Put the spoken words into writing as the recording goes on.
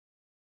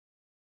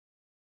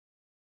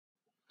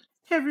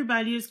Hey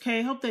everybody, it's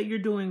Kay. Hope that you're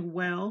doing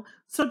well.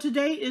 So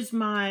today is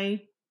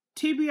my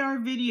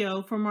TBR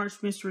video for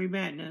March Mystery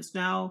Madness.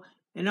 Now,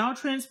 in all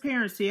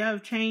transparency,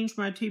 I've changed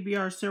my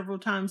TBR several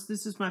times.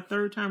 This is my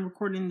third time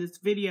recording this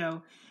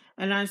video.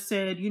 And I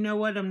said, you know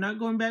what? I'm not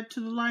going back to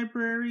the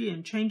library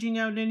and changing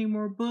out any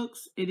more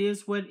books. It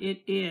is what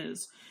it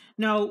is.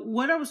 Now,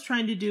 what I was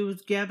trying to do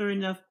was gather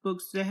enough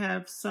books to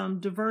have some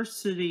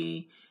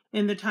diversity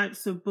in the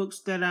types of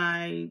books that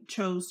I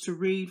chose to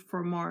read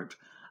for March.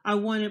 I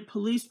wanted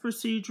police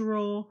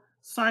procedural,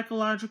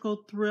 psychological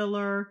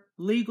thriller,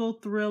 legal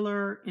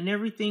thriller, and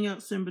everything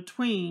else in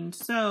between.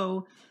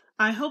 So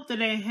I hope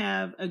that I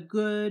have a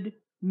good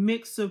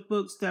mix of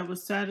books that will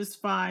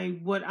satisfy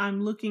what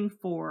I'm looking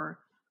for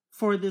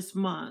this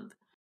month.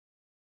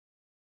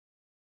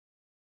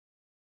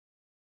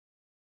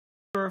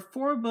 There are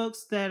 4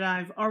 books that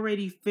I've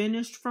already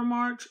finished for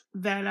March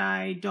that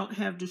I don't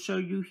have to show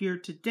you here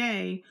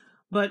today,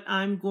 but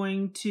I'm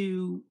going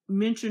to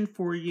mention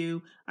for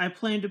you. I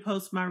plan to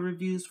post my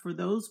reviews for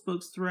those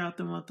books throughout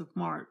the month of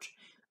March.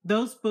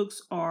 Those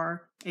books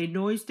are A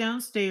Noise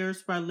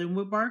Downstairs by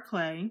Linwood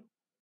Barclay,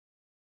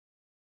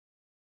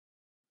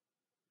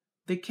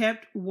 The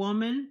Kept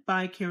Woman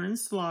by Karen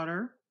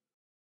Slaughter,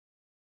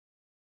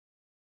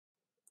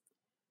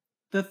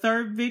 The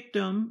Third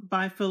Victim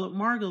by Philip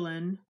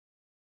Margolin,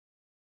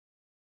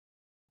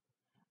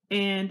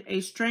 and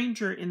A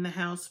Stranger in the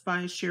House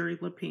by Sherry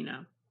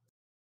Lapina.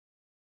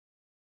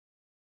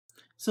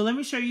 So let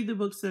me show you the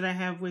books that I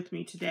have with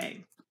me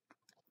today.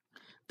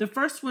 The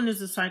first one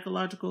is a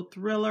psychological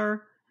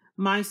thriller,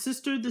 My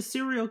Sister the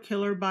Serial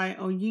Killer by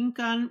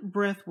Oyinkan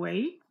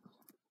Braithwaite.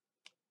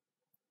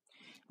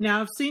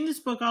 Now, I've seen this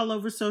book all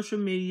over social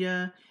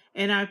media,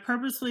 and I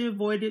purposely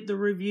avoided the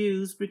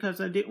reviews because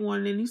I didn't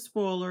want any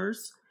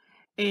spoilers.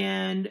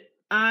 And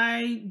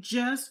I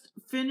just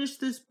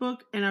finished this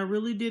book, and I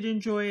really did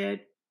enjoy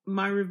it.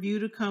 My review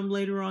to come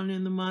later on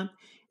in the month.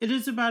 It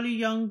is about a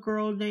young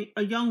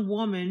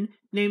woman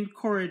named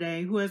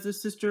Korede who has a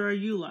sister,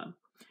 Ayula.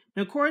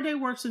 Now, Korede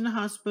works in the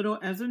hospital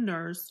as a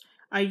nurse.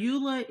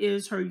 Ayula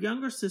is her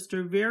younger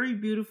sister, very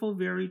beautiful,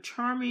 very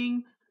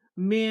charming.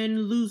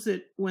 Men lose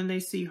it when they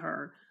see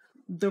her.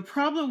 The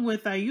problem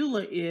with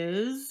Ayula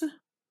is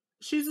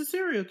she's a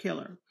serial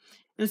killer.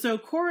 And so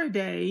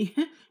Korede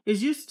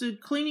is used to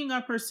cleaning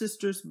up her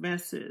sister's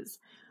messes.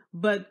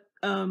 But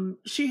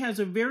she has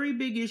a very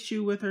big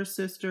issue with her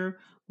sister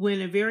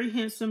when a very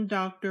handsome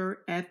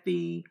doctor at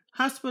the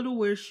hospital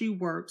where she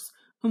works,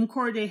 whom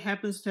Korede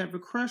happens to have a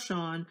crush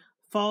on,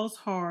 falls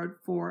hard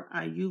for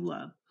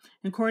Ayula.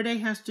 And Korede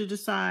has to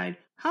decide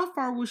how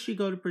far will she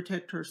go to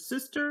protect her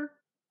sister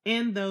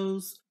and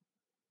those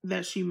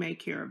that she may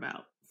care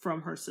about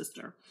from her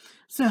sister.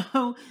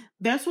 So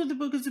that's what the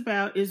book is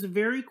about. It's a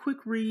very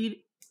quick read,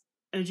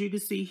 as you can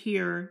see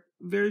here,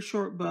 very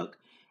short book.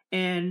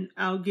 And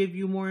I'll give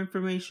you more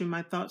information,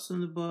 my thoughts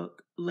on the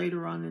book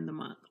later on in the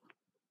month.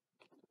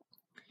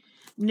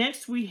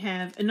 Next, we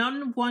have An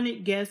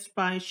Unwanted Guest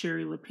by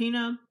Sherry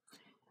Lapina.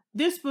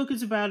 This book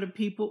is about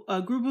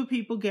a group of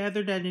people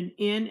gathered at an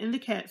inn in the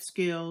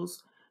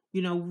Catskills.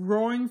 You know,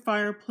 roaring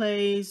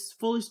fireplace,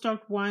 fully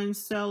stocked wine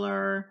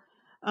cellar,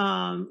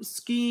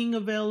 skiing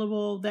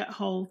available, that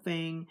whole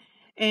thing.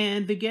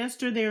 And the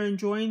guests are there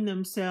enjoying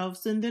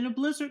themselves, and then a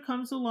blizzard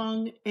comes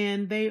along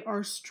and they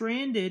are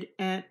stranded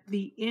at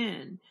the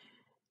inn.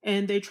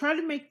 And they try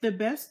to make the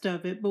best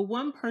of it, but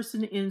one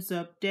person ends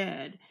up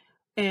dead.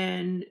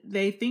 And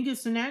they think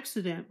it's an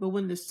accident, but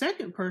when the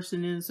second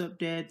person ends up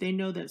dead, they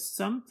know that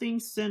something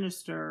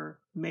sinister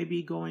may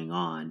be going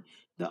on.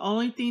 The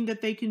only thing that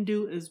they can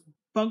do is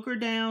bunker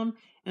down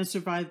and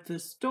survive the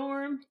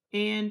storm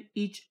and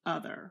each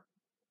other.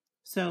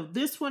 So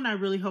this one I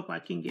really hope I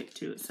can get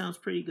to. It sounds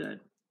pretty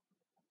good.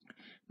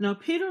 Now,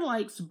 Peter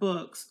likes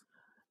books,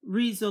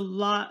 reads a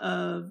lot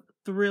of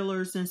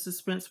thrillers and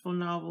suspenseful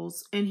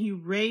novels, and he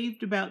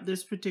raved about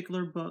this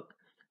particular book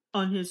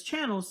on his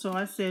channel. So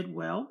I said,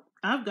 well,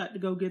 I've got to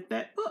go get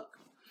that book.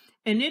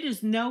 And it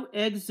is No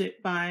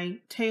Exit by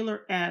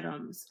Taylor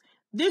Adams.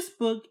 This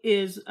book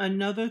is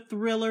another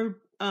thriller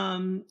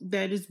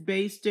that is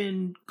based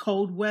in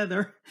cold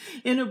weather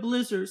in a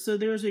blizzard. So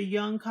there's a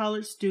young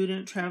college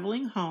student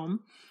traveling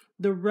home.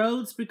 The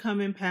roads become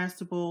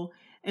impassable,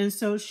 and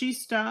so she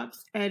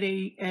stops at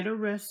a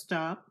rest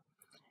stop,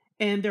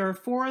 and there are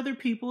 4 other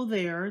people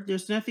there.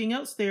 There's nothing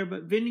else there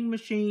but vending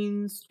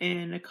machines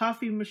and a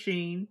coffee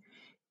machine,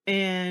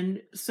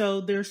 and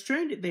so they're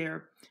stranded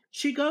there.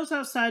 She goes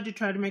outside to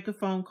try to make a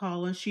phone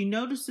call, and she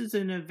notices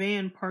in a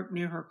van parked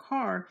near her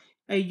car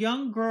a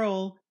young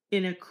girl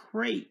in a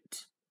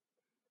crate.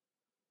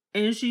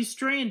 And she's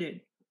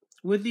stranded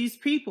with these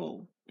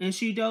people, and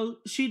she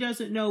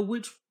doesn't know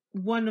which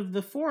one of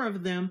the 4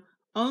 of them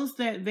owns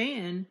that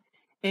van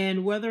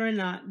and whether or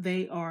not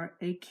they are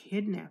a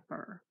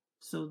kidnapper.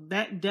 So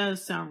that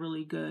does sound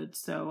really good.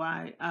 So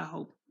I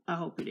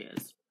hope it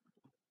is.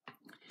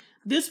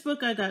 This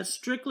book I got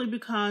strictly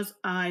because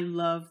I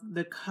love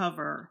the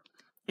cover,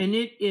 and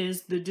it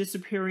is The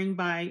Disappearing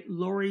by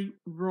Lori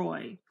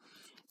Roy.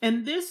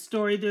 In this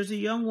story, there's a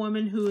young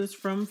woman who is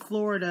from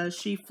Florida.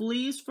 She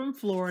flees from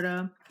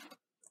Florida,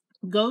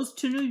 goes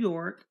to New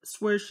York,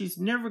 swears she's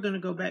never going to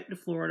go back to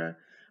Florida.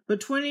 But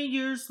 20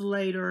 years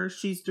later,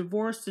 she's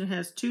divorced and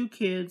has 2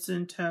 kids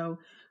in tow.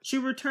 She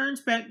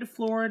returns back to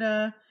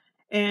Florida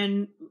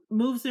and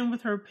moves in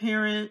with her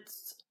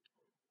parents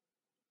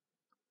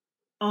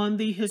on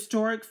the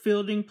historic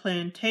Fielding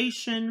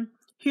Plantation.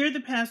 Here the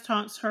past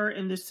haunts her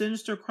and the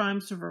sinister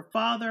crimes of her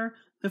father,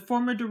 the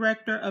former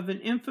director of an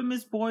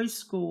infamous boys'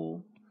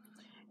 school.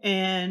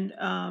 And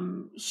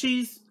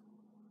she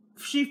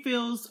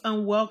feels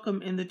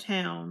unwelcome in the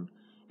town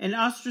and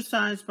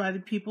ostracized by the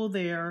people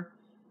there.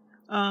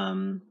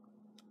 Her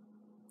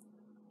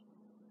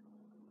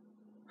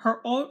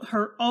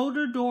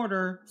older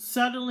daughter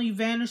suddenly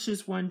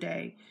vanishes one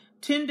day.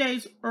 10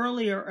 days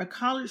earlier, a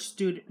college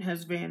student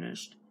has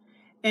vanished.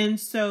 And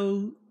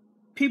so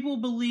people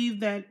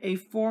believe that a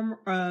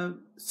former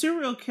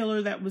serial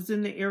killer that was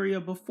in the area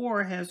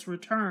before has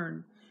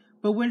returned.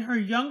 But when her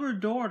younger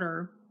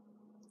daughter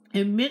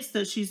admits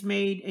that she's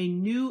made a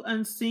new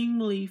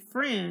unseemly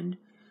friend,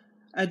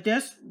 a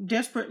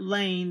desperate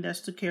Lane,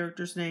 that's the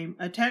character's name,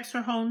 attacks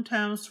her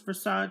hometown's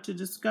facade to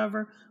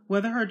discover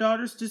whether her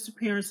daughter's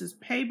disappearance is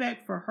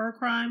payback for her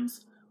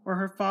crimes or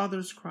her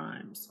father's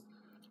crimes.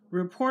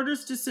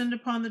 Reporters descend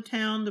upon the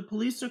town. The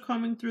police are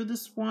coming through the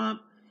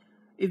swamp.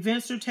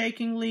 Events are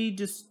taking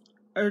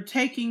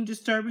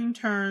disturbing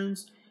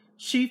turns.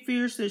 She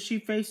fears that she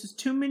faces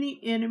too many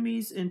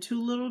enemies in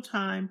too little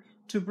time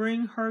to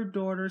bring her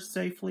daughter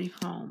safely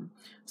home.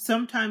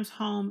 Sometimes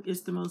home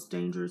is the most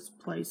dangerous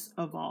place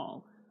of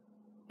all.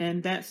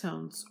 And that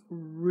sounds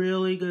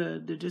really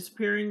good. The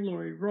Disappearing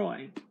Lori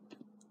Roy.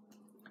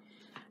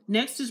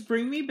 Next is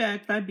Bring Me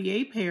Back by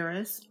B.A.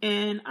 Paris.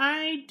 And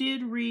I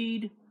did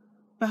read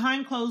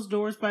Behind Closed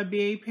Doors by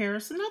B.A.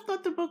 Paris, and I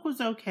thought the book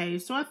was okay,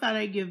 so I thought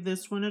I'd give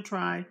this one a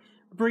try.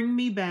 Bring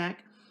Me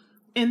Back.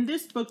 In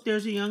this book,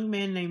 there's a young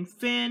man named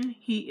Finn.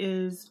 He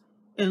is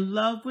in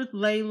love with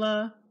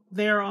Layla.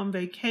 They're on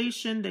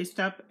vacation. They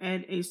stop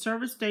at a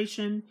service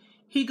station.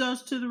 He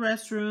goes to the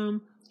restroom.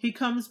 He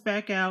comes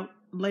back out.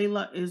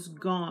 Layla is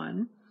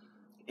gone,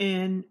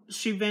 and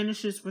she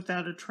vanishes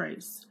without a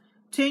trace.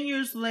 10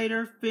 years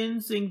later,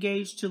 Finn's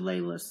engaged to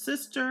Layla's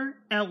sister,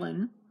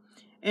 Ellen,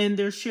 and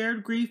their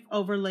shared grief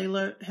over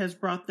Layla has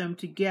brought them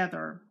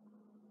together.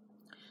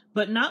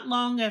 But not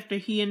long after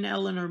he and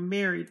Ellen are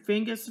married,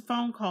 Finn gets a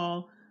phone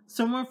call.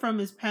 Someone from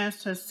his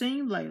past has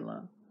seen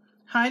Layla.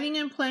 Hiding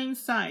in plain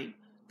sight,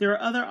 there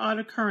are other odd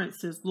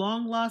occurrences,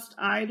 long-lost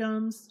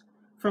items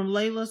from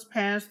Layla's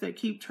past that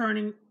keep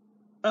turning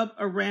up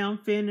around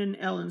Finn and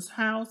Ellen's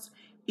house,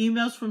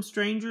 emails from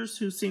strangers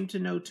who seem to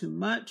know too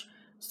much,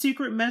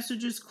 secret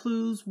messages,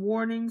 clues,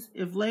 warnings.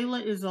 If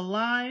Layla is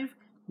alive,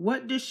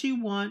 what does she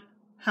want?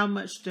 How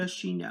much does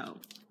she know?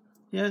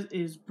 That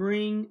is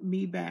Bring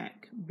Me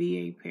Back,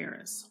 B.A.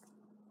 Paris.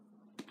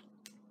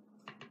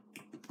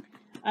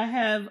 I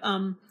have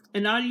an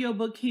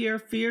audiobook here,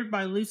 Feared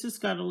by Lisa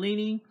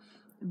Scottolini.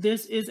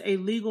 This is a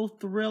legal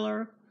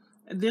thriller.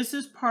 This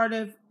is part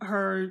of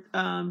her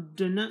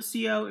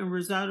D'Annunzio and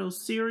Rosado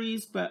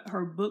series, but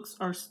her books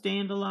are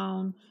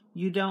standalone.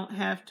 You don't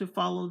have to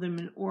follow them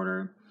in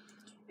order.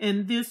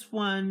 And this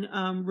one,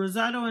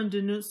 Rosado and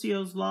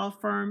D'Annunzio's law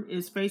firm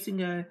is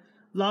facing a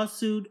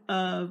lawsuit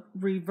of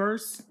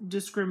reverse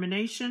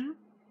discrimination,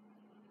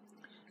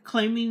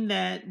 claiming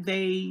that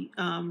they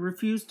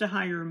refuse to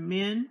hire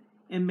men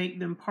and make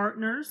them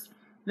partners.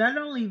 Not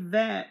only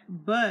that,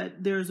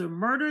 but there's a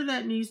murder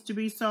that needs to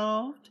be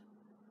solved.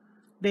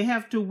 They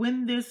have to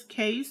win this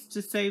case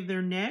to save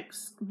their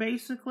necks,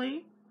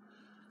 basically.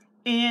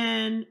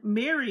 And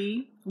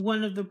Mary,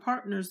 one of the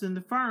partners in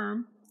the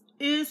firm,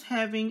 is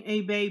having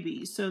a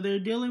baby. So they're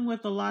dealing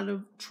with a lot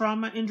of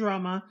trauma and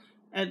drama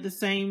at the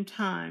same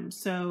time.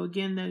 So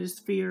again, that is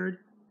Feared,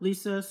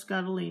 Lisa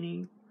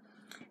Scottolini.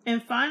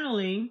 And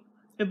finally,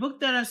 a book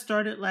that I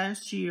started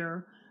last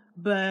year,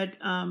 but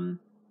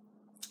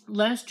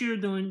last year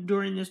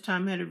during this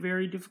time I had a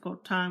very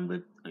difficult time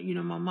with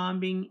my mom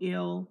being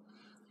ill,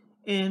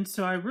 and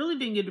so I really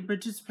didn't get to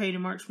participate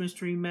in March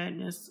Mystery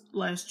Madness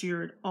last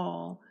year at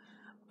all.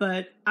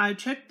 But I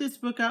checked this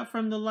book out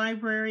from the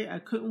library. I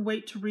couldn't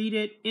wait to read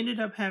it,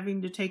 ended up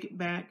having to take it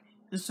back,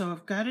 and so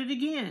I've got it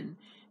again,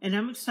 and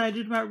I'm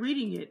excited about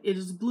reading it. It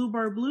is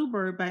Bluebird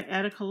Bluebird by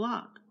Attica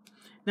Locke.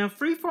 Now,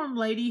 Freeform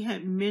Lady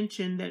had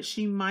mentioned that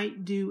she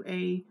might do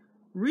a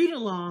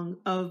read-along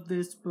of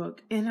this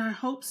book, and I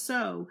hope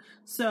so.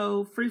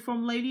 So,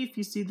 Freeform Lady, if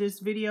you see this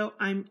video,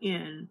 I'm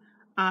in.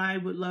 I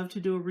would love to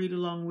do a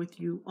read-along with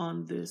you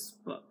on this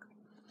book.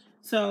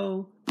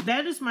 So,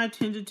 that is my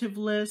tentative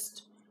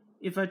list.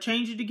 If I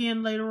change it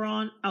again later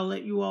on, I'll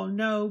let you all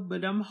know,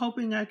 but I'm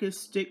hoping I can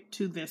stick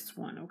to this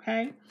one,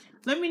 okay?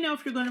 Let me know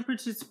if you're going to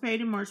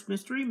participate in March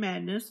Mystery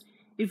Madness,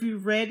 if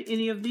you've read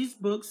any of these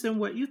books and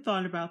what you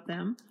thought about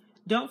them.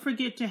 Don't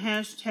forget to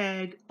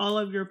hashtag all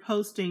of your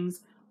postings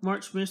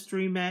March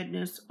Mystery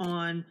Madness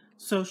on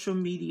social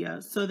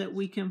media so that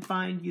we can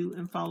find you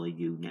and follow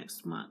you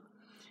next month.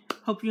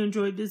 Hope you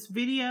enjoyed this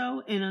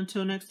video, and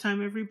until next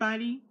time,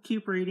 everybody,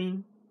 keep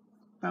reading.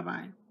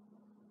 Bye-bye.